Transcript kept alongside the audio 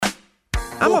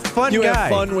I'm a fun you guy. You have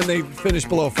fun when they finish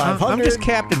below 500. I'm just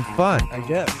Captain Fun. I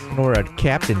guess. Or a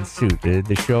captain suit,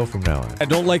 the show from now on. I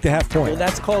don't like the half point. Well,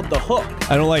 that's called the hook.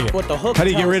 I don't like it. What the hook How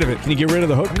do you get tells rid of it? Can you get rid of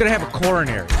the hook? I'm going to have a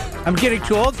coronary. I'm getting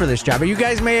too old for this job, but you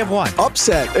guys may have won.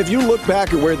 Upset. If you look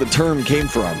back at where the term came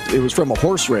from, it was from a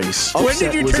horse race. When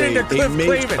did you turn into Cliff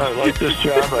Clavin? I like this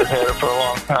job. I've had it for a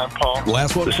long time, Paul.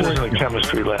 Last one This for isn't a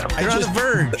chemistry lab. You're on the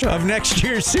verge of next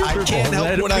year's Super Bowl. I can't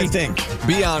help what I think.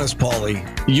 Be honest, Paulie.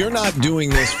 You're not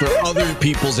doing this for other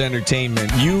people's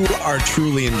entertainment. You are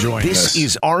truly enjoying this. This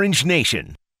is Orange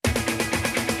Nation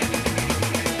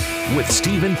with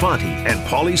Stephen Fonte and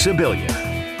Paulie Sibilia.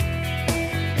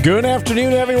 Good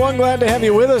afternoon, everyone. Glad to have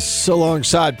you with us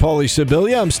alongside Paulie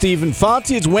Sibilia. I'm Stephen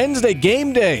Fonte. It's Wednesday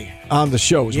game day on the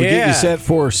show as we get you set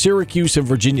for Syracuse and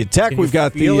Virginia Tech. We've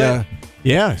got feel the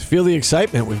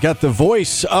excitement. We've got the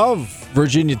voice of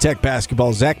Virginia Tech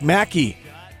basketball, Zach Mackey,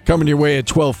 coming your way at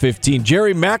 12:15.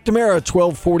 Jerry McNamara at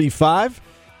 12:45.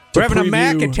 We're having a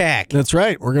Mac attack. That's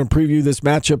right. We're going to preview this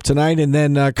matchup tonight, and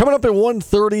then coming up at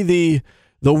 1:30,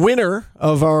 the winner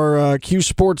of our Q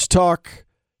Sports Talk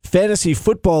Fantasy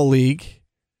Football League.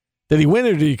 Did he win it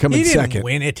or did he come in second? He didn't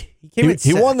win it.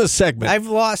 He won the segment. I've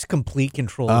lost complete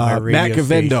control of my radio Matt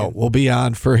Gavendo station. will be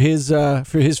on for his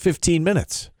 15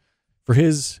 minutes, for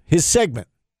his segment.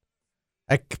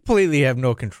 I completely have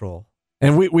no control.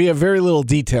 And we have very little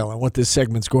detail on what this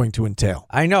segment's going to entail.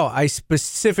 I know. I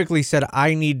specifically said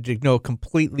I need to know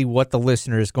completely what the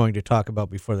listener is going to talk about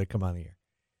before they come on the air.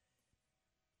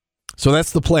 So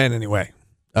that's the plan anyway.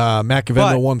 Matt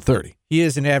Gavendo, 1:30. He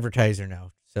is an advertiser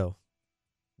now, so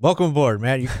welcome aboard,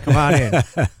 Matt. You can come on in.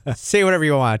 Say whatever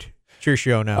you want. It's your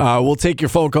show now. We'll take your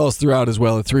phone calls throughout as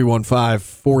well at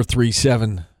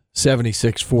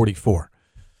 315-437-7644.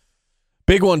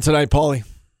 Big one tonight, Paulie.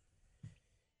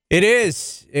 It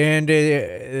is, and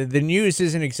the news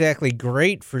isn't exactly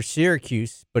great for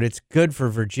Syracuse, but it's good for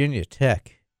Virginia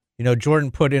Tech. You know,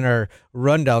 Jordan put in our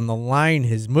rundown, the line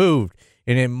has moved,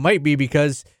 and it might be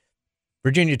because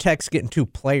Virginia Tech's getting 2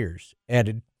 players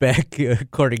added back,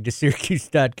 according to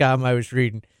Syracuse.com, I was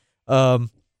reading. That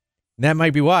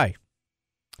might be why.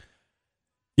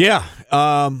 Yeah.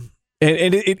 And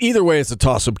either way, it's a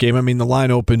toss-up game. I mean, the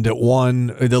line opened at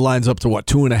 1. The line's up to,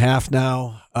 2.5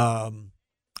 now?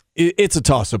 It's a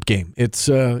toss-up game. It's,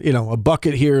 a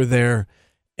bucket here or there.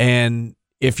 And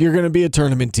if you're going to be a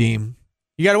tournament team,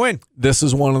 you got to win. This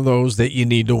is one of those that you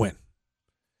need to win.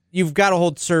 You've got to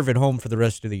hold serve at home for the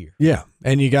rest of the year. Yeah,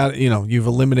 and you got you've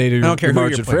eliminated your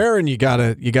margin for error, and you got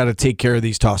to take care of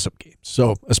these toss-up games.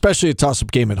 So especially a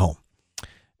toss-up game at home.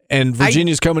 And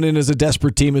Virginia's coming in as a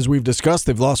desperate team, as we've discussed.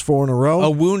 They've lost 4 in a row. A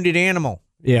wounded animal.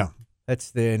 Yeah,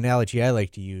 that's the analogy I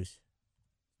like to use.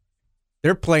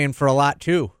 They're playing for a lot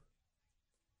too.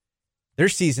 Their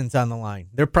season's on the line.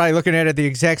 They're probably looking at it the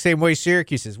exact same way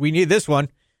Syracuse is. We need this one.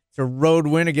 It's a road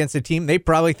win against a team they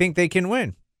probably think they can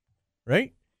win,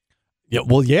 right? Yeah,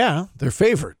 well, yeah, they're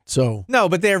favored. So no,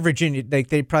 but they're Virginia. They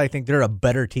probably think they're a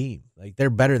better team. Like they're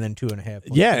better than 2.5.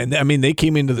 Yeah, and I mean they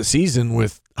came into the season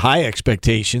with high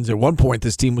expectations. At one point,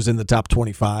 this team was in the top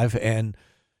 25, and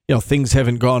things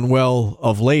haven't gone well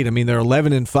of late. I mean they're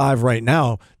 11-5 right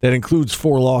now. That includes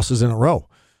 4 losses in a row.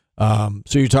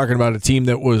 So you're talking about a team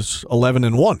that was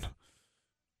 11-1,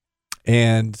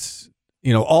 and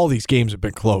all these games have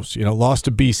been close. Lost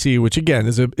to BC, which again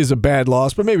is a bad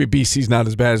loss, but maybe BC's not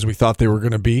as bad as we thought they were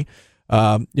going to be.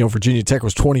 Virginia Tech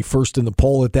was 21st in the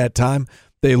poll at that time.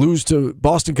 They lose to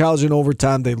Boston College in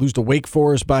overtime. They lose to Wake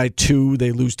Forest by 2.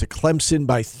 They lose to Clemson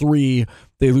by 3.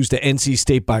 They lose to NC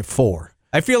State by 4.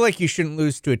 I feel like you shouldn't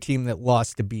lose to a team that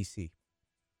lost to BC.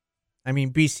 I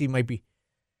mean, BC might be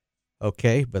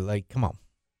okay, but come on,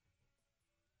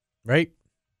 right?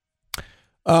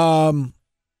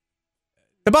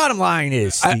 The bottom line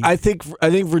is, I think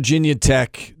Virginia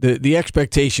Tech. The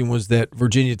expectation was that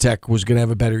Virginia Tech was going to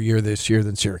have a better year this year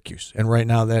than Syracuse, and right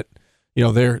now that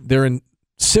they're in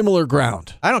similar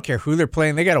ground. I don't care who they're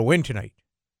playing; they got to win tonight.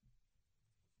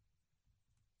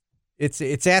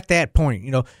 It's at that point.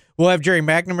 We'll have Jerry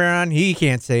McNamara on. He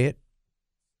can't say it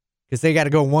because they got to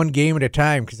go one game at a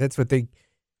time. Because that's coach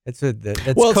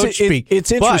speak.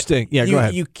 It's interesting. But go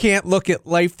ahead. You can't look at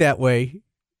life that way.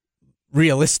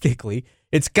 Realistically,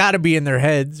 it's got to be in their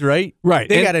heads, right? Right.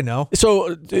 They got to know.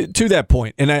 So to that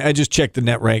point, and I just checked the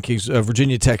net rankings.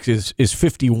 Virginia Tech is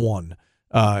 51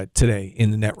 today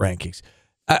in the net rankings.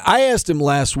 I asked him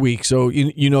last week, so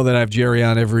you know that I have Jerry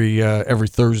on every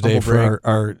Thursday for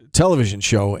our television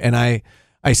show, and I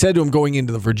said to him going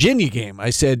into the Virginia game, I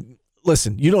said,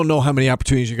 listen, you don't know how many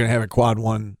opportunities you're going to have at Quad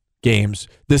 1 games.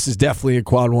 This is definitely a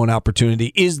Quad 1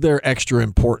 opportunity. Is there extra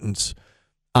importance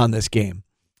on this game?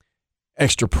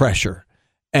 Extra pressure?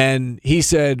 And he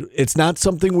said, it's not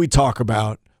something we talk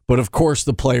about, but of course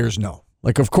the players know.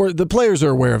 Like, of course, the players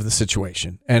are aware of the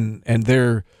situation, and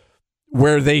they're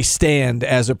where they stand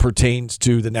as it pertains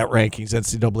to the net rankings,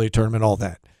 NCAA tournament, all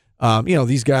that.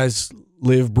 These guys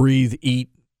live, breathe, eat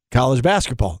college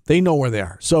basketball. They know where they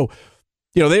are. So,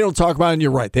 they don't talk about it, and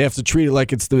you're right. They have to treat it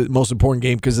like it's the most important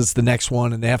game because it's the next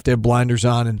one, and they have to have blinders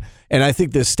on. And I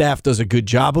think the staff does a good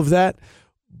job of that.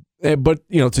 But,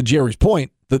 to Jerry's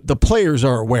point, the players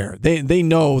are aware. They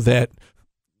know that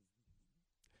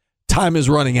time is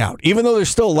running out. Even though there's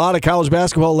still a lot of college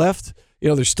basketball left,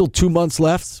 there's still 2 months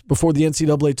left before the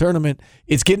NCAA tournament.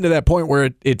 It's getting to that point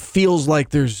where it feels like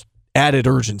there's added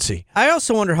urgency. I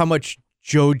also wonder how much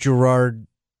Joe Girard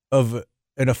of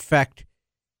an effect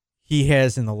he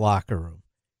has in the locker room.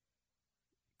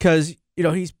 Because,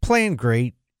 he's playing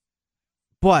great,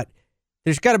 but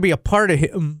there's got to be a part of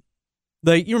him.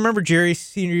 Like, you remember Jerry's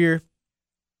senior year?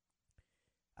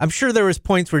 I'm sure there was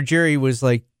points where Jerry was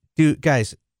like, dude,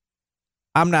 guys,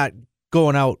 I'm not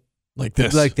going out like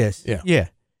this. Yeah.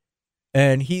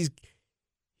 And he's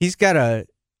got a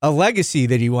legacy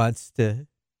that he wants to,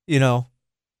 Yeah.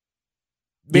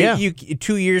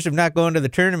 2 years of not going to the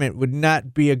tournament would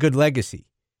not be a good legacy.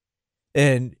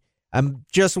 And I'm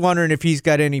just wondering if he's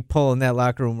got any pull in that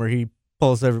locker room where he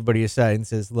pulls everybody aside and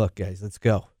says, look, guys, let's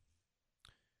go.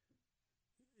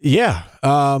 Yeah.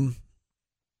 And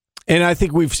I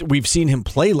think we've seen him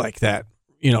play like that,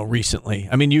 recently.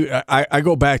 I mean, I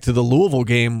go back to the Louisville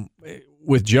game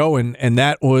with Joe, and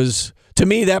that was, to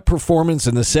me, that performance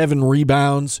and the 7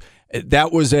 rebounds,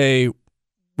 that was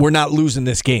we're not losing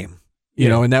this game,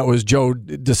 and that was Joe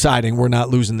deciding we're not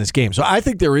losing this game. So I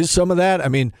think there is some of that. I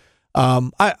mean,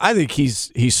 I think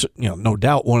he's no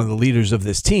doubt one of the leaders of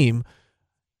this team.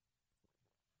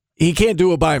 He can't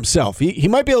do it by himself. He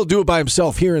might be able to do it by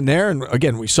himself here and there. And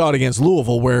again, we saw it against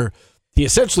Louisville where he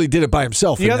essentially did it by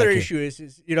himself. The other issue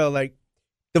is like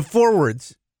the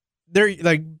forwards, they're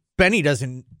like Benny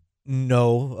doesn't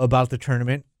know about the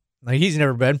tournament. Like he's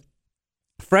never been.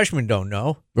 Freshmen don't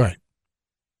know. Right.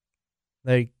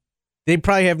 Like they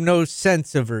probably have no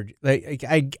sense of her. Like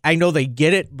I know they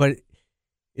get it, but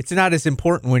it's not as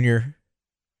important when you're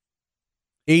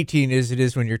 18 as it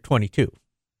is when you're 22.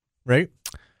 Right?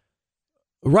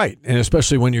 Right, and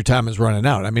especially when your time is running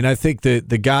out. I mean, I think that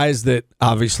the guys that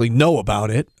obviously know about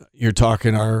it, you're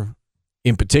talking are,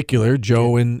 in particular,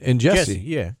 Joe and Jesse.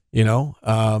 Yeah.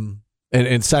 And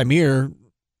Samir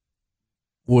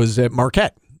was at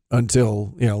Marquette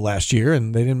until, last year,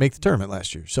 and they didn't make the tournament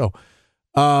last year. So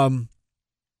I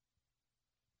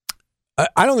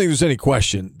don't think there's any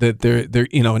question that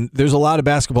and there's a lot of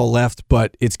basketball left,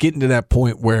 but it's getting to that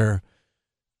point where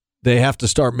they have to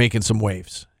start making some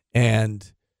waves. And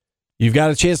you've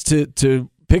got a chance to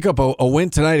pick up a win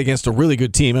tonight against a really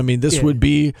good team. I mean, this would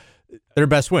be their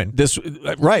best win.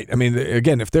 Right. I mean,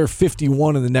 again, if they're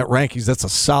 51 in the net rankings, that's a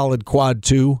solid quad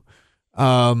 2.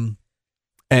 And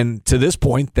to this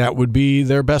point, that would be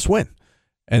their best win.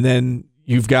 And then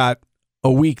you've got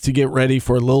a week to get ready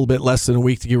for a little bit less than a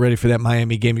week to get ready for that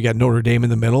Miami game. You got Notre Dame in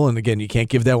the middle. And again, you can't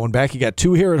give that one back. You got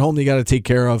 2 here at home that you got to take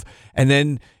care of. And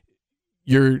then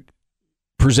you're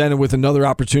presented with another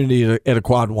opportunity at a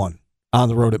quad 1 on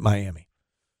the road at Miami.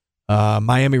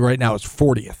 Miami right now is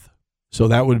 40th. So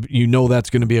that would,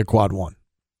 that's going to be a quad 1.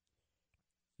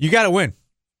 You got to win.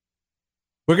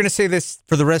 We're going to say this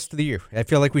for the rest of the year. I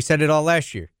feel like we said it all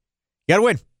last year. You got to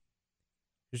win.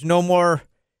 There's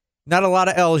not a lot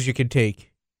of L's you can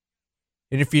take.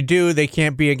 And if you do, they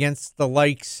can't be against the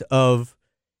likes of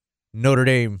Notre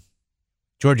Dame,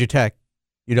 Georgia Tech,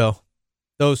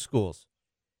 those schools.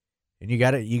 And you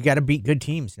gotta beat good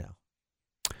teams now.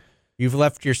 You've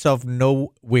left yourself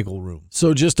no wiggle room.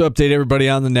 So just to update everybody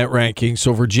on the net rankings.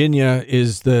 So Virginia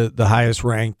is the highest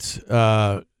ranked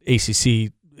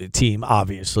ACC team,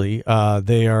 obviously.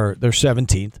 They're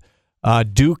 17th.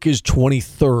 Duke is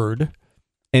 23rd.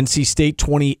 NC State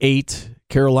 28.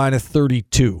 Carolina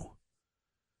 32.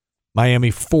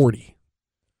 Miami 40.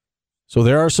 So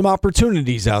there are some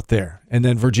opportunities out there. And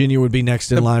then Virginia would be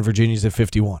next in line. Virginia's at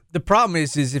 51. The problem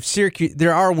is if Syracuse,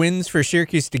 there are wins for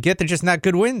Syracuse to get, they're just not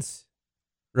good wins,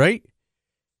 right?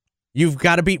 You've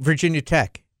got to beat Virginia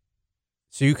Tech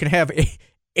so you can have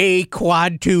a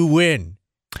quad 2 win.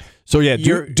 So yeah,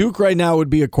 Duke right now would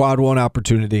be a quad 1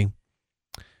 opportunity.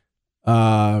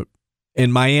 And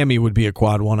Miami would be a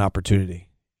quad 1 opportunity.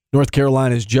 North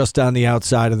Carolina is just on the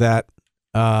outside of that.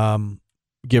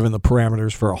 Given the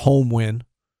parameters for a home win.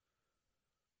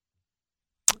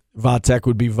 Va-Tech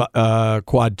would be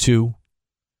quad 2.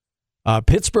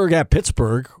 Pittsburgh at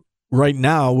Pittsburgh right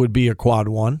now would be a quad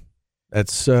 1.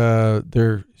 That's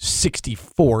their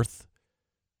 64th.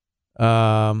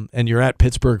 and you're at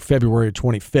Pittsburgh February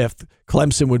 25th.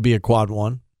 Clemson would be a quad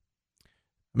one.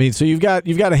 I mean, so you've got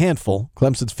a handful.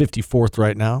 Clemson's 54th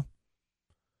right now.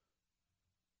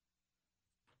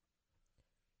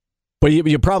 But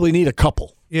you probably need a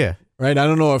couple. Yeah. Right? I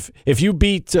don't know if you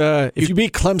beat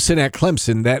Clemson at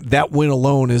Clemson, that win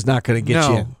alone is not going to get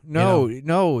you in.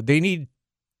 No. They need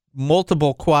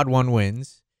multiple quad one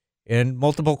wins and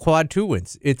multiple quad two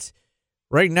wins.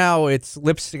 Right now it's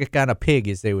lipstick on a pig,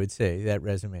 as they would say, that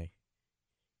resume.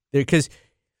 Because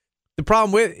the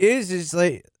problem with is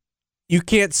like you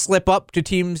can't slip up to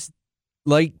teams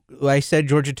like I said,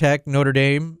 Georgia Tech, Notre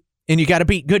Dame, and you got to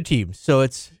beat good teams. So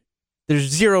there's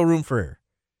zero room for error.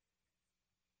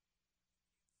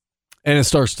 And it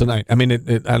starts tonight. I mean,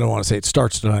 I don't want to say it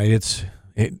starts tonight.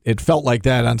 It felt like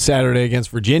that on Saturday against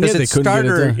Virginia. Does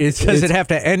it have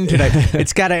to end tonight?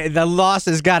 The loss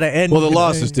has got to end. Well, the tonight.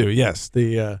 losses do. Yes.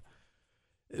 There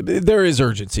is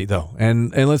urgency though,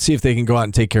 and let's see if they can go out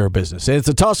and take care of business. And it's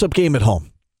a toss-up game at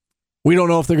home. We don't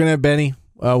know if they're going to have Benny.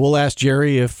 We'll ask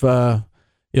Jerry if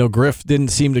Griff didn't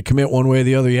seem to commit one way or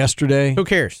the other yesterday. Who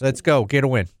cares? Let's go get a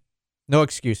win. No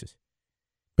excuses.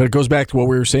 But it goes back to what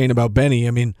we were saying about Benny.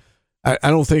 I mean, I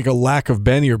don't think a lack of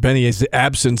Benny or Benny's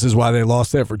absence is why they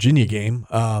lost that Virginia game.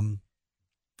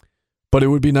 But it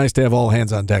would be nice to have all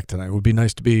hands on deck tonight. It would be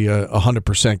nice to be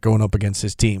 100% going up against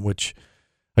his team, which,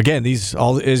 again,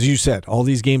 as you said, all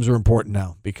these games are important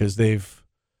now because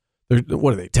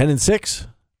what are they, 10-6?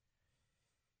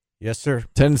 Yes, sir.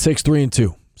 10-6,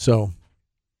 3-2. So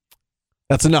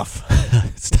that's enough.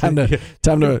 It's time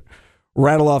to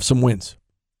rattle off some wins.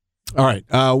 All right.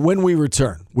 When we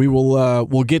return,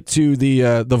 we'll get to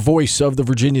the voice of the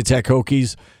Virginia Tech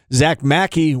Hokies. Zach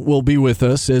Mackey will be with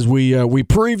us as we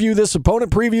preview this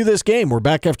opponent, preview this game. We're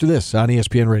back after this on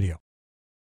ESPN Radio.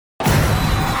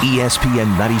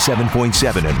 ESPN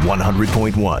 97.7 and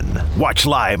 100.1. Watch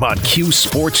live on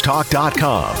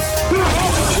QSportsTalk.com.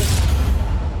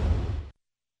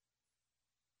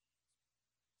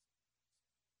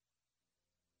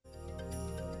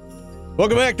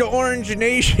 Welcome back to Orange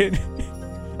Nation.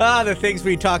 The things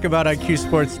we talk about on Q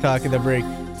Sports Talk in the break.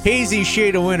 Hazy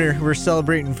shade of winter. We're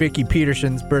celebrating Vicky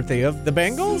Peterson's birthday of the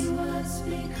Bengals.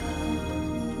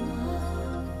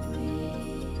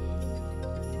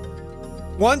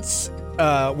 Once,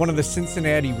 one of the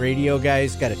Cincinnati radio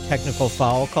guys got a technical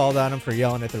foul called on him for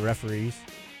yelling at the referees.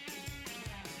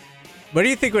 What do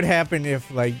you think would happen if,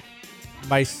 like,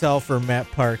 myself or Matt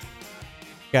Park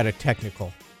got a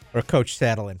technical, or Coach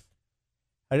Saddlin?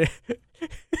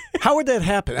 How would that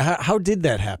happen? How did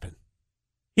that happen?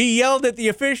 He yelled at the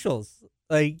officials,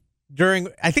 like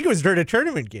I think it was during a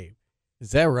tournament game.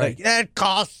 Is that right? Like, that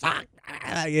call sucked.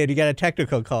 And he got a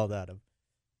technical called on him.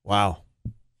 Wow.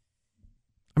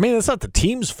 I mean, that's not the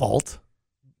team's fault.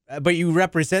 But you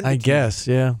represent the team. Guess,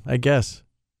 yeah, I guess.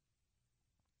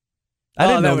 I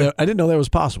didn't know that was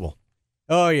possible.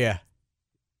 Oh, yeah.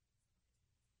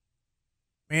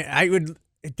 Man,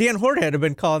 Dan Horvath had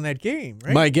been calling that game,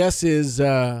 right? My guess is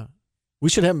we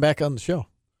should have him back on the show.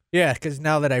 Yeah, because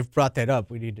now that I've brought that up,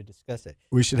 we need to discuss it.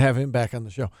 We should have him back on the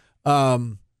show.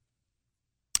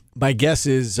 My guess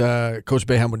is Coach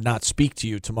Boeheim would not speak to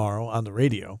you tomorrow on the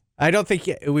radio. I don't think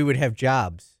we would have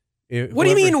jobs. What do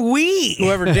you mean we?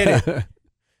 Whoever did it.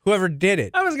 Whoever did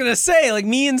it. I was going to say, like,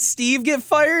 me and Steve get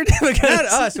fired? Not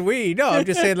us, we. No, I'm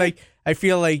just saying, like, I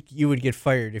feel like you would get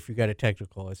fired if you got a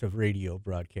technical as a radio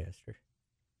broadcaster.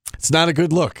 It's not a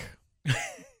good look.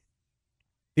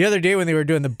 The other day when they were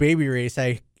doing the baby race,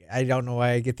 I don't know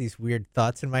why I get these weird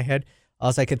thoughts in my head.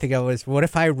 All I could think of was, what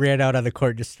if I ran out on the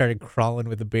court and just started crawling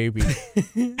with the baby?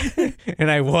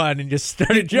 And I won and just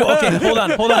started jumping. Okay,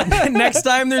 hold on. Next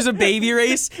time there's a baby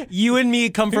race, you and me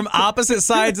come from opposite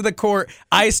sides of the court.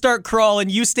 I start crawling.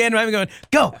 You stand behind me going,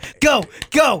 go, go,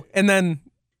 go. And then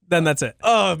that's it.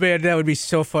 Oh, man, that would be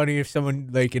so funny if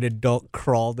someone, like an adult,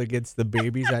 crawled against the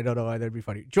babies. I don't know why that'd be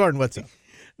funny. Jordan, what's up?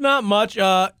 Not much.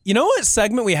 You know what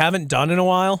segment we haven't done in a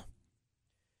while?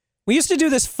 We used to do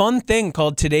this fun thing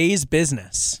called Today's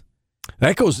Business.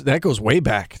 That goes way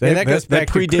back. That goes back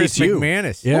predates to Chris you.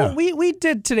 McManus. Yeah. Well, we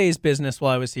did Today's Business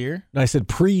while I was here. I said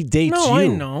predates you. No, I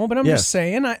know, but I'm just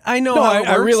saying. I know no, how it works.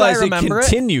 I realize I remember it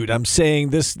continued. I'm saying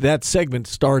that segment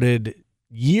started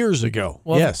years ago.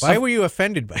 Well, yes. Why were you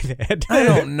offended by that? I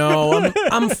don't know.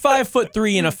 I'm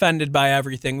 5'3" and offended by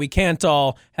everything. We can't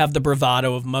all have the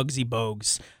bravado of Muggsy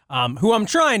Bogues, who I'm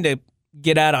trying to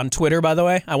get at on Twitter, by the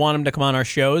way. I want him to come on our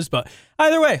shows. But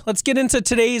either way, let's get into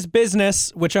Today's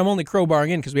Business, which I'm only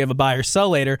crowbarring in because we have a buy or sell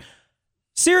later.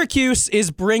 Syracuse is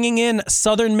bringing in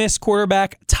Southern Miss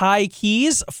quarterback Ty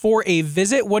Keys for a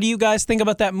visit. What do you guys think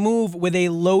about that move with a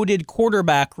loaded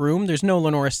quarterback room? There's no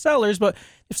Lenora Sellers, but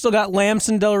they've still got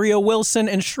Lamson, Del Rio, Wilson,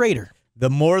 and Schrader. The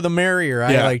more the merrier,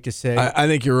 I like to say. I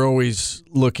think you're always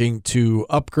looking to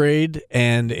upgrade,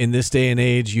 and in this day and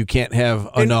age, you can't have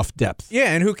enough depth.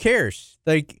 Yeah, and who cares?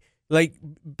 Like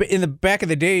in the back of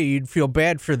the day, you'd feel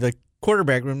bad for the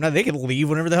quarterback room. Now they can leave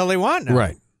whenever the hell they want now.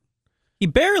 Right. He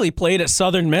barely played at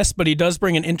Southern Miss, but he does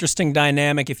bring an interesting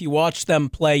dynamic. If you watch them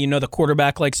play, you know the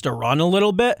quarterback likes to run a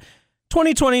little bit.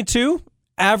 2022,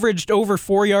 averaged over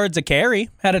 4 yards a carry,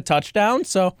 had a touchdown,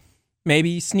 so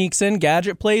maybe he sneaks in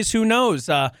gadget plays, who knows.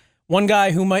 One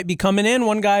guy who might be coming in,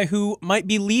 one guy who might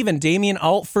be leaving, Damian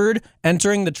Altford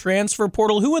entering the transfer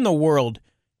portal. Who in the world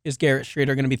is Garrett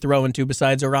Schrader going to be throwing to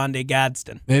besides Oronde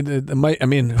Gadsden?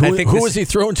 Who was he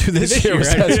throwing to this year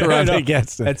besides Oronde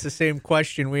Gadsden? That's the same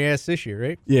question we asked this year,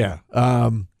 right? Yeah.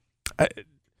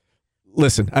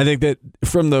 Listen, I think that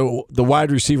from the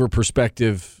wide receiver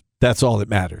perspective, that's all that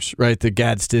matters, right? The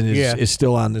Gadsden is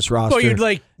still on this roster. Well, you'd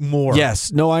like more.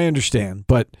 Yes. No, I understand.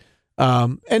 But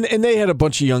and they had a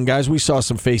bunch of young guys. We saw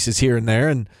some faces here and there,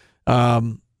 and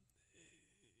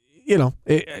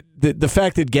the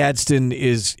fact that Gadsden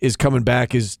is coming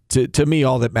back is to me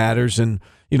all that matters. And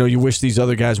you wish these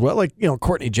other guys well. Like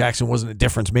Courtney Jackson wasn't a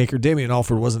difference maker. Damian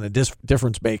Alford wasn't a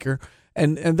difference maker,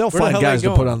 and they'll find guys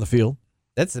to put on the field.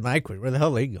 That's my question. Where the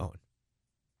hell are they going?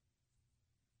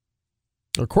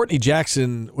 Or Courtney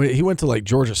Jackson, he went to like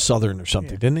Georgia Southern or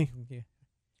something, didn't he? Yeah.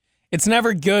 It's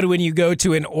never good when you go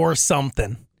to an or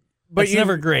something. But it's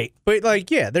never great. But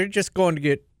they're just going to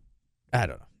get. I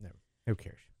don't know. Who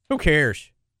cares? Who cares?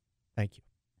 Thank you.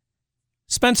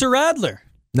 Spencer Radler.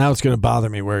 Now it's going to bother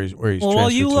me where he's Well,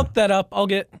 while you look that up, I'll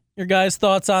get your guys'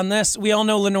 thoughts on this. We all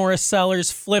know Lenora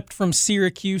Sellers flipped from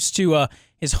Syracuse to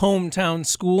his hometown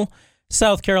school.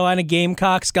 South Carolina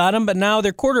Gamecocks got him, but now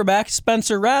their quarterback,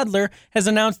 Spencer Radler, has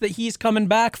announced that he's coming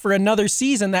back for another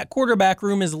season. That quarterback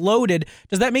room is loaded.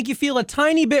 Does that make you feel a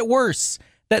tiny bit worse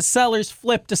that Sellers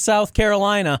flipped to South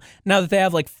Carolina now that they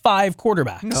have like 5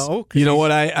 quarterbacks? No. You know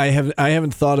what? I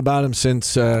haven't thought about him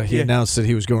since he announced that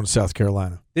he was going to South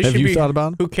Carolina. Have you thought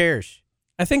about him? Who cares?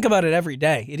 I think about it every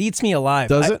day. It eats me alive.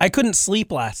 Does it? I couldn't sleep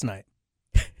last night.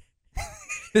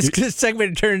 This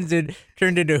segment turned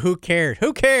into who cares?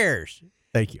 Who cares?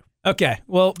 Thank you. Okay.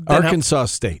 Well, Arkansas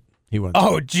State. He went.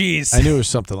 Oh, geez. I knew it was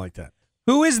something like that.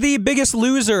 Who is the biggest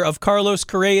loser of Carlos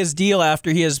Correa's deal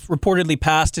after he has reportedly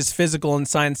passed his physical and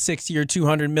signed 6-year,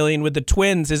 $200 million with the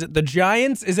Twins? Is it the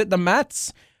Giants? Is it the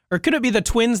Mets? Or could it be the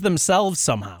Twins themselves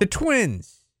somehow? The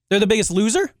Twins. They're the biggest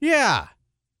loser? Yeah.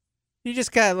 You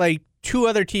just got like 2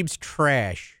 other teams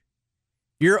trash.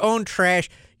 Your own trash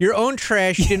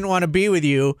didn't want to be with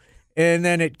you, and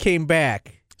then it came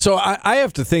back. So I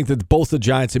have to think that both the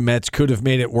Giants and Mets could have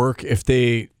made it work if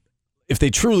they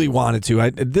truly wanted to.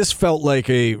 This felt like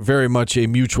very much a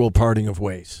mutual parting of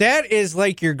ways. That is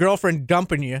like your girlfriend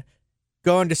dumping you,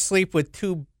 going to sleep with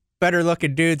 2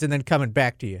 better-looking dudes, and then coming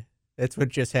back to you. That's what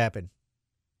just happened.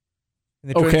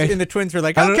 And the Twins were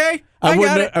like, okay, I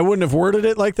got it. I wouldn't have worded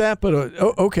it like that, but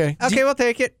okay. Okay, we'll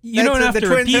take it. You don't have to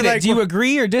repeat it. Do you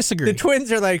agree or disagree? The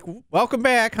Twins are like, welcome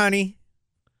back, honey.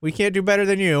 We can't do better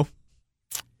than you.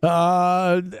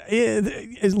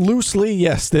 Loosely,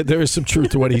 yes. There is some truth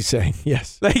to what he's saying.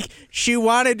 Yes. Like, she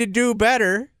wanted to do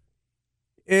better,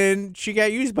 and she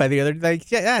got used by the other. Like,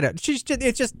 yeah, I don't.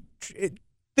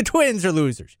 The Twins are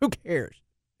losers. Who cares?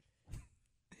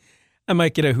 I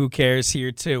might get a who cares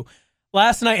here, too.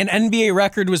 Last night, an NBA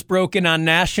record was broken on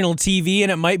national TV,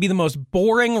 and it might be the most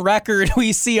boring record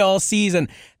we see all season.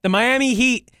 The Miami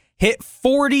Heat hit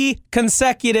 40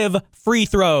 consecutive free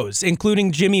throws,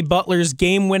 including Jimmy Butler's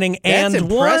game-winning and That's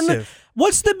impressive. One.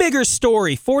 What's the bigger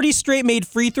story, 40 straight made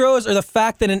free throws or the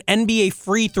fact that an NBA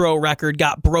free throw record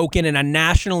got broken in a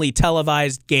nationally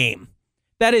televised game?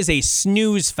 That is a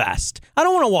snooze fest. I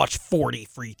don't want to watch 40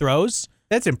 free throws.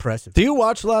 That's impressive. Do you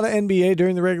watch a lot of NBA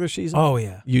during the regular season? Oh,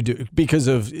 yeah. You do? Because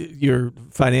of you're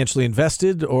financially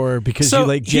invested or because you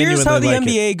like genuinely here's how the like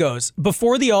NBA it? goes.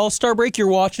 Before the All-Star break, you're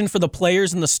watching for the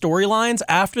players and the storylines.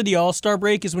 After the All-Star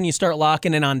break is when you start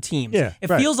locking in on teams. Yeah, it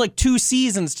feels like 2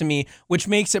 seasons to me, which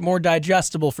makes it more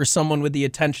digestible for someone with the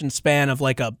attention span of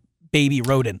like a baby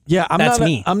rodent. Yeah, That's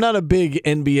me. I'm not a big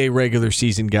NBA regular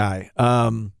season guy.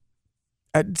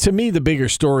 To me, the bigger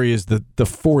story is the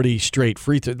 40 straight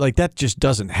free throws. Like, that just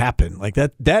doesn't happen. Like,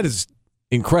 that is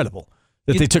incredible.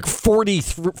 that they took 40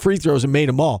 free throws and made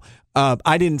them all.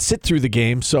 I didn't sit through the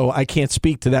game, so I can't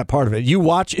speak to that part of it. You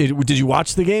watch it? Did you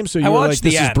watch the game? So you were like,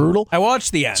 "This is brutal." I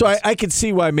watched the end. So I could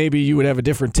see why maybe you would have a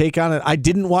different take on it. I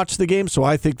didn't watch the game, so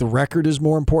I think the record is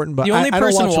more important. But the only I don't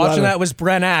person watch watching that was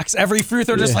Brent Axe. Every free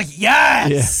throw, just like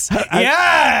yes,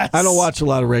 yes. I don't watch a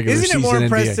lot of regular season. Isn't it more NBA.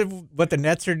 impressive what the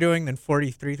Nets are doing than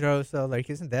 43 throws? Though, like,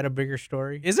 isn't that a bigger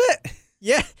story? Is it?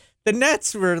 Yeah, the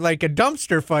Nets were like a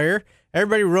dumpster fire.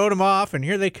 Everybody wrote them off, and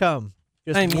here they come.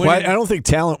 I don't think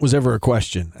talent was ever a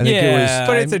question. I think it was,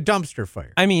 but it's a dumpster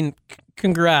fire. I mean,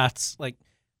 congrats. Like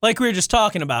we were just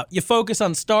talking about. You focus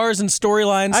on stars and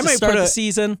storylines to start the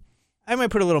season. I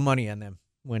might put a little money on them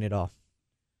win it all.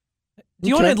 Do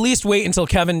you want to at least wait until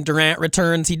Kevin Durant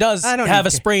returns? He does have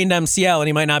a sprained MCL, and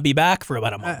he might not be back for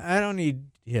about a month. I don't need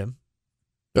him.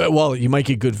 Well, you might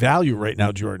get good value right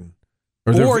now, Jordan.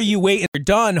 Or you wait and they're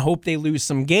done, hope they lose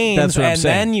some games, and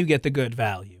then you get the good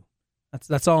value.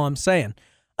 That's all I'm saying.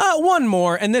 One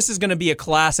more, and this is going to be a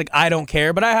classic. I don't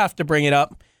care, but I have to bring it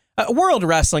up. World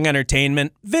Wrestling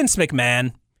Entertainment, Vince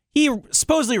McMahon. He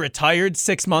supposedly retired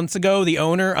 6 months ago, the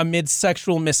owner, amid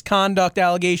sexual misconduct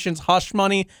allegations, hush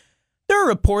money. There are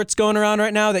reports going around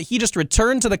right now that he just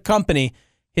returned to the company.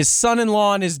 His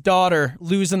son-in-law and his daughter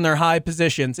losing their high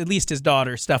positions, at least his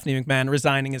daughter, Stephanie McMahon,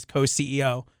 resigning as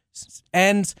co-CEO.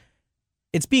 And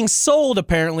it's being sold,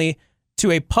 apparently,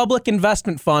 to a public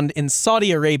investment fund in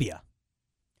Saudi Arabia.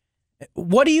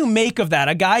 What do you make of that?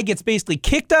 A guy gets basically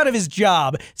kicked out of his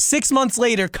job, 6 months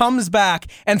later comes back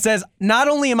and says, not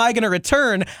only am I going to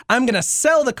return, I'm going to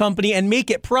sell the company and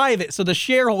make it private so the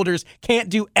shareholders can't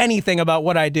do anything about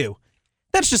what I do.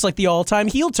 That's just like the all-time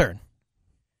heel turn.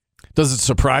 Does it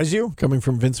surprise you coming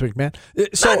from Vince McMahon?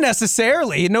 Not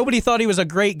necessarily. Nobody thought he was a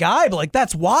great guy, but like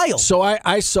that's wild. So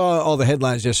I saw all the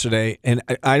headlines yesterday, and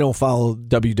I don't follow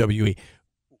WWE.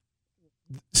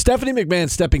 Stephanie McMahon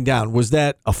stepping down, was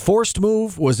that a forced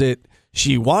move? Was it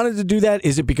she wanted to do that?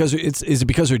 Is it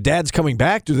because her dad's coming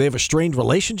back? Do they have a strained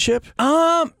relationship?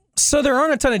 So there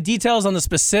aren't a ton of details on the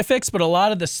specifics, but a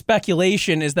lot of the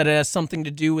speculation is that it has something to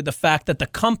do with the fact that the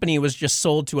company was just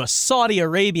sold to a Saudi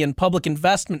Arabian public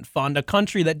investment fund, a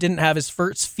country that didn't have his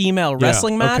first female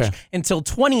wrestling match until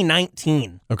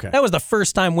 2019. Okay. That was the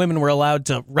first time women were allowed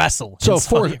to wrestle. So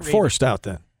forced out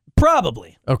then?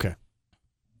 Probably. Okay.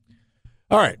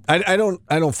 All right. I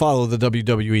don't follow the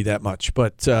WWE that much,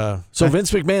 but so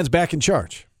Vince McMahon's back in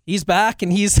charge. He's back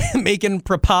and he's making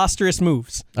preposterous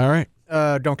moves. All right.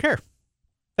 Don't care.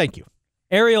 Thank you.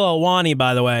 Ariel Helwani,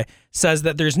 by the way, says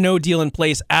that there's no deal in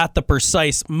place at the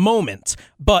precise moment,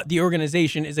 but the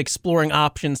organization is exploring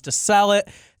options to sell it.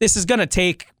 This is going to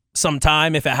take some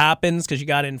time if it happens because you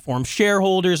got to inform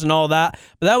shareholders and all that.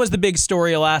 But that was the big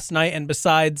story last night. And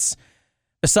besides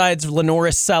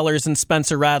Lenoris Sellers and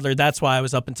Spencer Radler, that's why I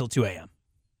was up until 2 a.m.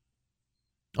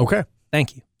 Okay.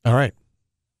 Thank you. All right.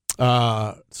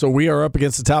 So we are up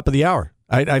against the top of the hour.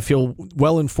 I feel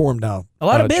well informed now. A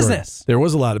lot of business. Jordan. There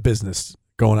was a lot of business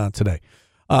going on today.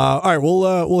 All right,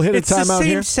 we'll hit a timeout here. It's the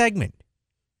same segment.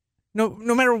 No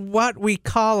matter what we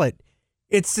call it,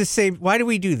 it's the same. Why do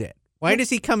we do that? Why does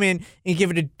he come in and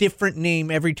give it a different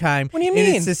name every time? What do you mean?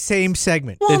 And it's the same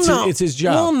segment. Well, it's his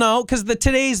job. Well, no, because the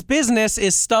today's business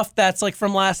is stuff that's like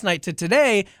from last night to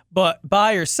today, but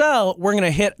buy or sell, we're going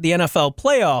to hit the NFL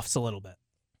playoffs a little bit.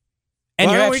 And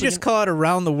Why don't we just call it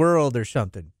Around the World or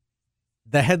something?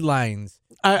 The headlines.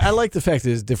 I like the fact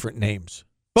that it's different names.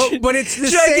 But it's the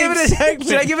same segment.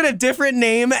 Should I give it a different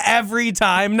name every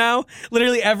time now?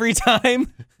 Literally every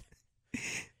time?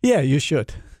 Yeah, you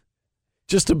should.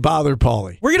 Just to bother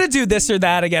Paulie. We're going to do this or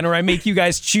that again, where I make you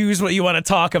guys choose what you want to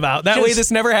talk about. That way this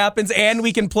never happens, and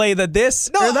we can play the this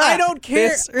or that. I don't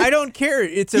care. I don't care.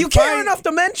 You care enough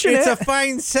to mention it. It's a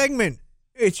fine segment.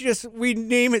 It's just we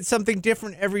name it something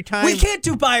different every time. We can't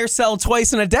do buy or sell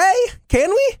twice in a day, can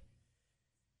we?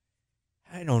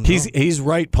 I don't know. He's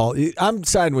right, Paul. I'm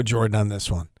siding with Jordan on this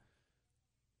one.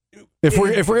 If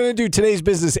we're going to do today's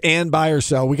business and buy or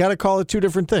sell, we got to call it two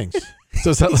different things.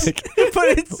 So it's not like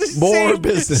but it's the more same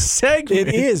business segment.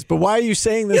 It is, but why are you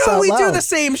saying this out we loud? do the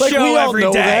same like, show we all every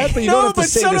know day. That, but you don't have to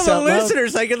say some this of the out loud.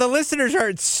 listeners, like the listeners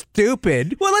aren't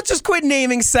stupid. Well, let's just quit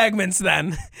naming segments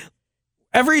then.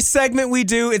 Every segment we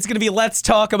do, it's going to be let's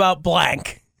talk about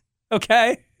blank.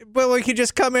 Okay? But we could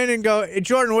just come in and go, hey,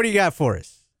 Jordan, what do you got for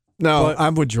us? No,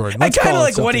 I'm with Jordan. I Let's kind of call it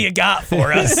like, what do something. you got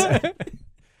for us?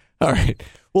 All right.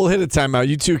 We'll hit a timeout.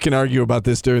 You two can argue about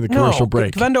this during the commercial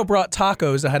break. Vendo brought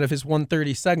tacos ahead of his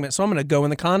 1:30 segment, so I'm going to go in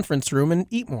the conference room and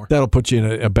eat more. That'll put you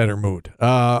in a better mood.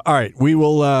 All right.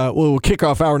 We'll kick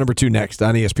off hour number 2 next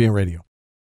on ESPN Radio.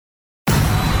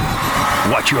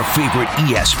 Watch your favorite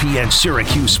ESPN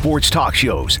Syracuse sports talk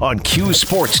shows on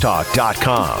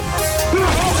QSportsTalk.com.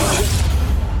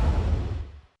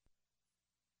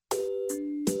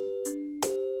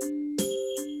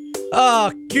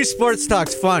 Oh, Q Sports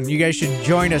Talk's fun. You guys should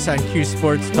join us on Q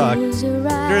Sports Talk.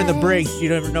 During the breaks, you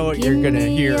never know what you're going to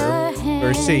hear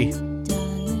or see.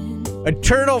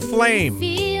 Eternal Flame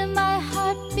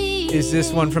is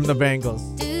this one from the Bengals.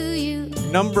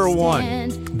 Number one.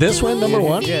 This one, number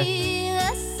one? Yeah.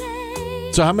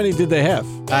 So how many did they have?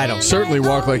 I don't know. Certainly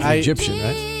Walk Like an Egyptian,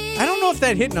 right? I don't know if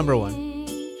that hit number one.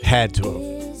 Had to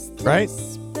have, right?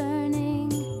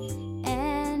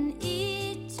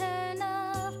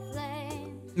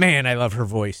 Man, I love her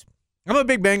voice. I'm a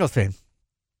big Bengals fan.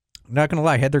 I'm not going to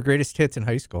lie. Had their greatest hits in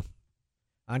high school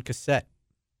on cassette.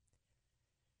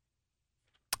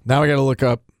 Now I got to look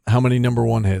up how many number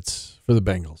one hits for the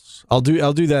Bengals. I'll do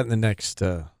that in the next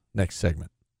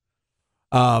segment.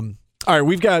 All right,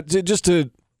 we've got, just to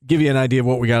give you an idea of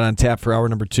what we got on tap for hour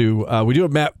number 2, we do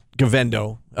have Matt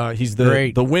Gavendo. He's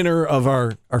the winner of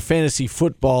our fantasy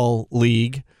football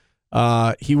league.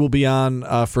 He will be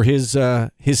on for his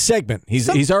segment.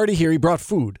 He's already here. He brought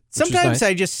food. Sometimes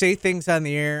I just say things on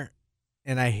the air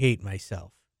and I hate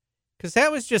myself. Because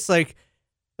that was just like,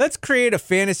 let's create a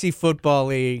fantasy football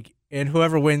league and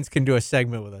whoever wins can do a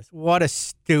segment with us. What a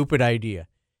stupid idea.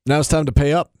 Now it's time to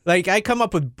pay up. Like, I come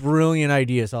up with brilliant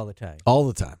ideas all the time. All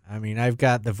the time. I mean, I've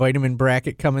got the vitamin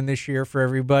bracket coming this year for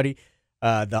everybody.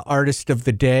 The artist of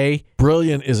the day.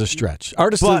 Brilliant is a stretch.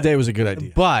 Artist of the day was a good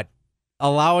idea. But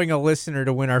allowing a listener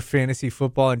to win our fantasy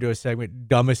football and do a segment,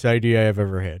 dumbest idea I've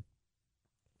ever had.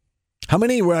 How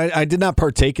many? I did not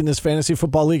partake in this fantasy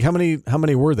football league. How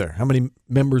many were there? How many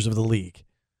members of the league?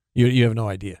 You have no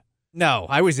idea. No,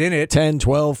 I was in it. 10,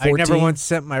 12, 14? I never once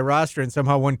sent my roster and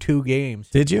somehow won 2 games.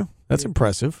 Did you? That's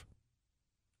impressive.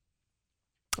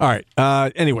 All right.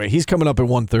 Anyway, he's coming up at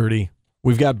 1:30.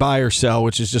 We've got buy or sell,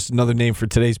 which is just another name for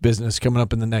today's business, coming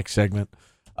up in the next segment.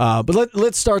 But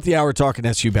let's start the hour talking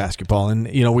SU basketball. And,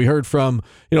 we heard from,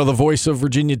 the voice of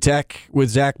Virginia Tech with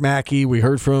Zach Mackey. We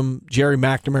heard from Jerry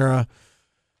McNamara.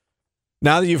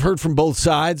 Now that you've heard from both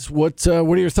sides, what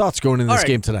are your thoughts going into this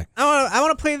game tonight? I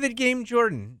want to play the game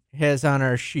Jordan has on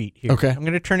our sheet here. Okay. I'm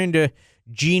going to turn into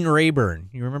Gene Rayburn.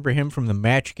 You remember him from the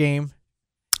match game?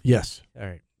 Yes. All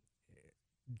right.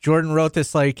 Jordan wrote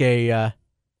this like a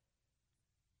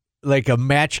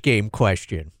match game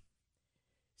question.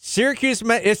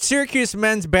 If Syracuse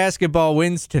men's basketball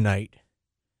wins tonight,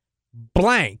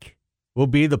 blank will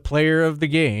be the player of the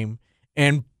game,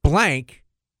 and blank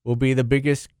will be the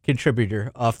biggest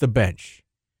contributor off the bench.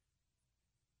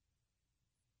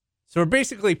 So we're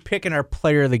basically picking our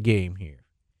player of the game here.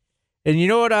 And you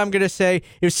know what I'm going to say?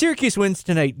 If Syracuse wins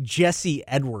tonight, Jesse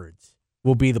Edwards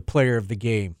will be the player of the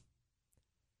game.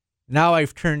 Now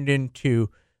I've turned into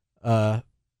one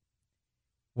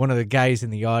of the guys in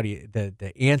the audience,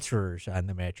 the answerers on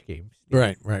the match games.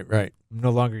 Right. I'm no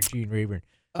longer Gene Rayburn.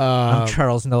 I'm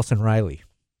Charles Nelson Riley.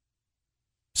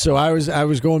 So I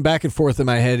was going back and forth in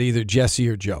my head, either Jesse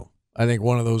or Joe. I think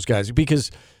one of those guys, because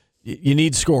you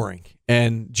need scoring,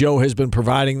 and Joe has been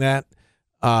providing that.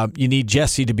 You need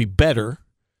Jesse to be better,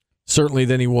 certainly,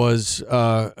 than he was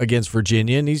against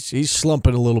Virginia, and he's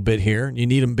slumping a little bit here. You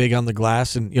need him big on the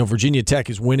glass, and Virginia Tech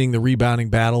is winning the rebounding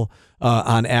battle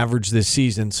on average this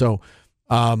season. So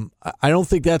I don't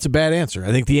think that's a bad answer.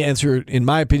 I think the answer, in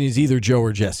my opinion, is either Joe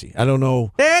or Jesse. I don't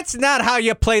know. That's not how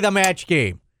you play the match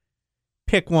game.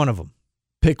 Pick one of them.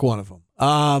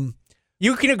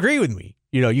 You can agree with me.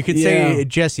 You could say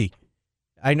Jesse.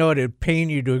 I know it'd pain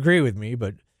you to agree with me,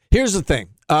 but here's the thing.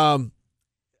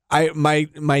 My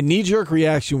knee-jerk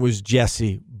reaction was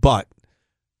Jesse, but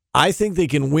I think they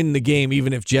can win the game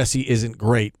even if Jesse isn't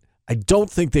great. I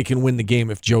don't think they can win the game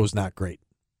if Joe's not great.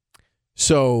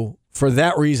 So for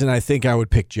that reason, I think I would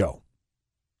pick Joe.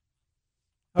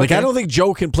 Okay. I don't think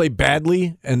Joe can play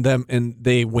badly and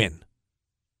they win.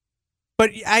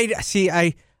 But I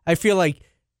feel like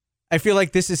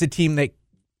this is a team that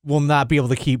will not be able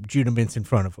to keep Judah Mintz in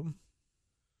front of them.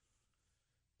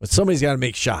 But somebody's got to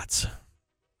make shots.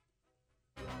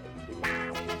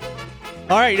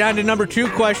 All right, on to number 2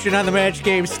 question on the match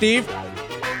game, Steve.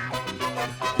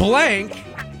 Blank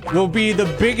will be the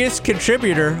biggest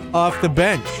contributor off the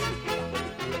bench.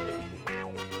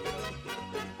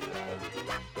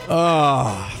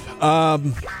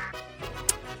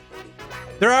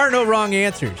 There are no wrong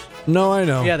answers. No, I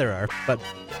know. Yeah, there are, but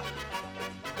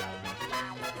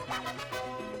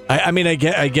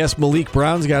I guess Malik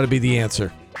Brown's got to be the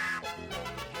answer,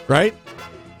 right?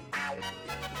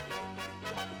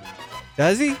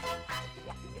 Does he?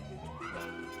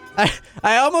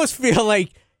 I almost feel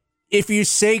like if you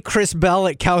say Chris Bell,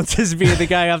 it counts as being the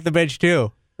guy off the bench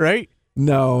too, right?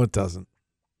 No, it doesn't.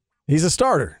 He's a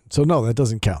starter, so no, that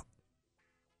doesn't count.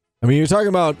 I mean, you're talking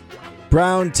about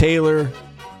Brown, Taylor,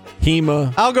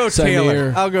 Hema. I'll go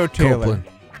Taylor. Sainier, I'll go Taylor. Copeland.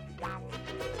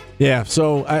 Yeah,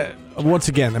 so once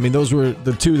again, I mean, those were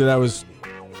the two that I was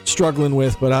struggling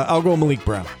with, but I'll go Malik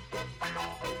Brown.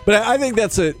 But I think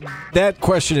that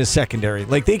question is secondary.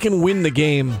 Like, they can win the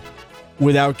game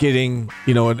without getting,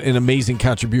 an amazing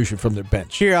contribution from their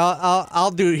bench. Here,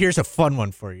 I'll do. Here's a fun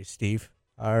one for you, Steve.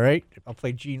 All right, I'll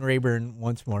play Gene Rayburn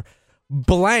once more.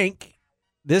 Blank.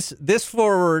 This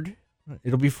forward.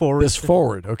 It'll be forward. This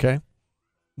forward, okay.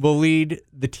 Will lead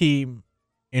the team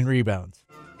in rebounds.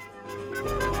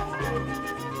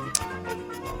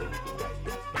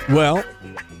 Well,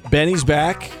 Benny's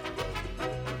back.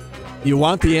 You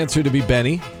want the answer to be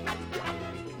Benny.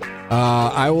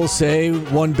 I will say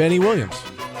one Benny Williams.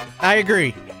 I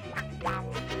agree.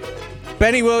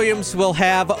 Benny Williams will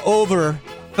have over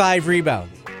 5 rebounds.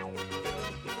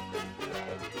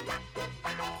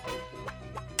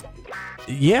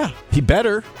 Yeah, he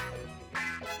better.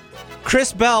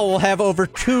 Chris Bell will have over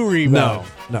 2 rebounds.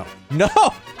 No. No?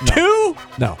 2?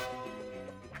 No.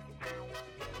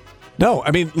 No,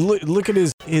 I mean, look at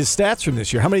his stats from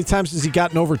this year. How many times has he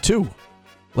gotten over 2?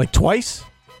 Like twice?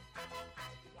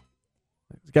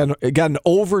 He's gotten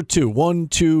over 2. 1,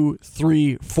 2,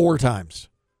 3, 4 times.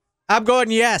 I'm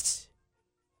going yes.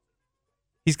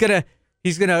 He's gonna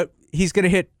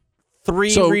hit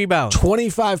 3 rebounds.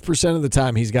 25% of the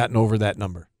time he's gotten over that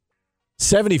number.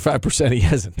 75% he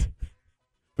hasn't.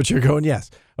 But you're going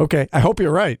yes. Okay, I hope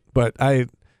you're right, but I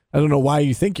don't know why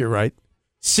you think you're right.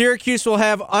 Syracuse will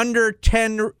have under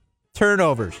 10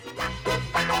 turnovers.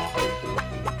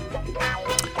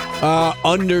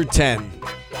 Under 10.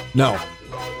 No.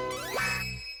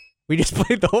 We just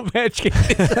played the whole match game.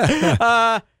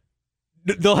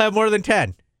 They'll have more than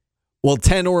 10. Well,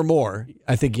 10 or more,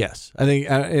 I think yes. I think,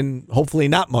 and hopefully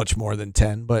not much more than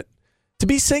 10, but to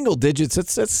be single digits,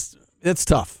 that's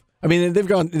tough. I mean,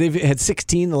 they've had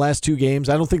 16 the last 2 games.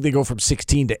 I don't think they go from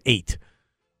 16 to 8.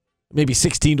 Maybe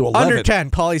 16 to 11. Under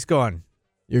 10, Paulie's going.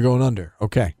 You're going under.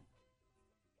 Okay.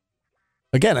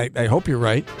 Again, I hope you're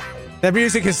right. That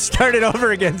music has started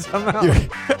over again somehow.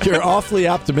 You're awfully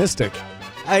optimistic.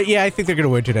 Yeah, I think they're going to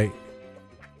win today.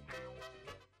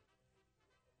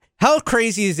 How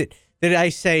crazy is it that I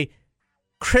say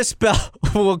Chris Bell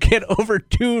will get over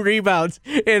 2 rebounds,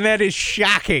 and that is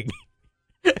shocking?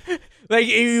 Like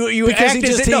you because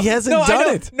act he hasn't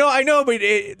done it. No, I know, but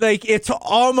it's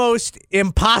almost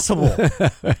impossible.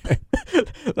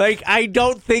 Like, I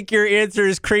don't think your answer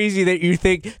is crazy that you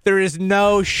think there is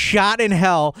no shot in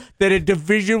hell that a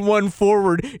Division I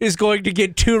forward is going to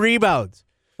get 2 rebounds.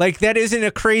 Like, that isn't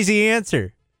a crazy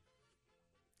answer.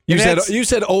 You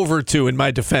said over 2 in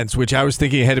my defense, which I was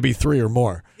thinking it had to be 3 or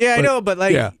more. Yeah, I know, but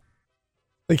yeah.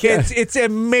 It's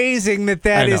amazing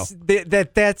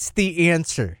that's the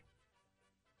answer.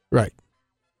 Right.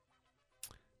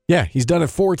 Yeah, he's done it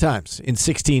 4 times in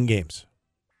 16 games.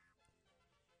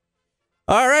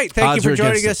 All right. Thank Odds you are for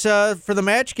joining against us for the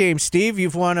match game, Steve.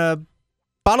 You've won a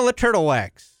bottle of turtle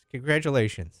wax.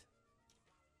 Congratulations.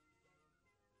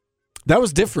 That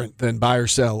was different than buy or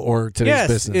sell or today's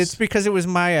business. Yes, it's because it was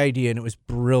my idea and it was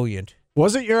brilliant.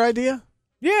 Was it your idea?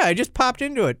 Yeah, I just popped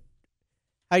into it.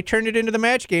 I turned it into the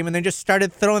match game and then just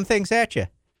started throwing things at you.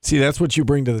 See, that's what you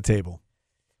bring to the table.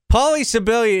 Paulie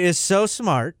Sibilia is so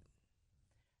smart.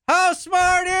 How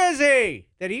smart is he?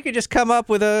 That he could just come up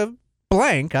with a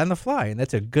blank on the fly, and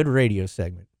that's a good radio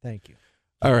segment. Thank you.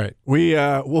 All right,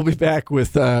 we'll be back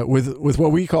with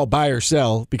what we call buy or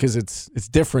sell because it's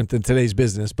different than today's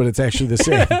business, but it's actually the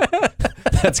same.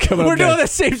 That's coming up. We're doing the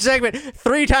same segment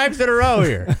 3 times in a row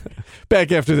here.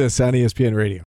 Back after this on ESPN Radio.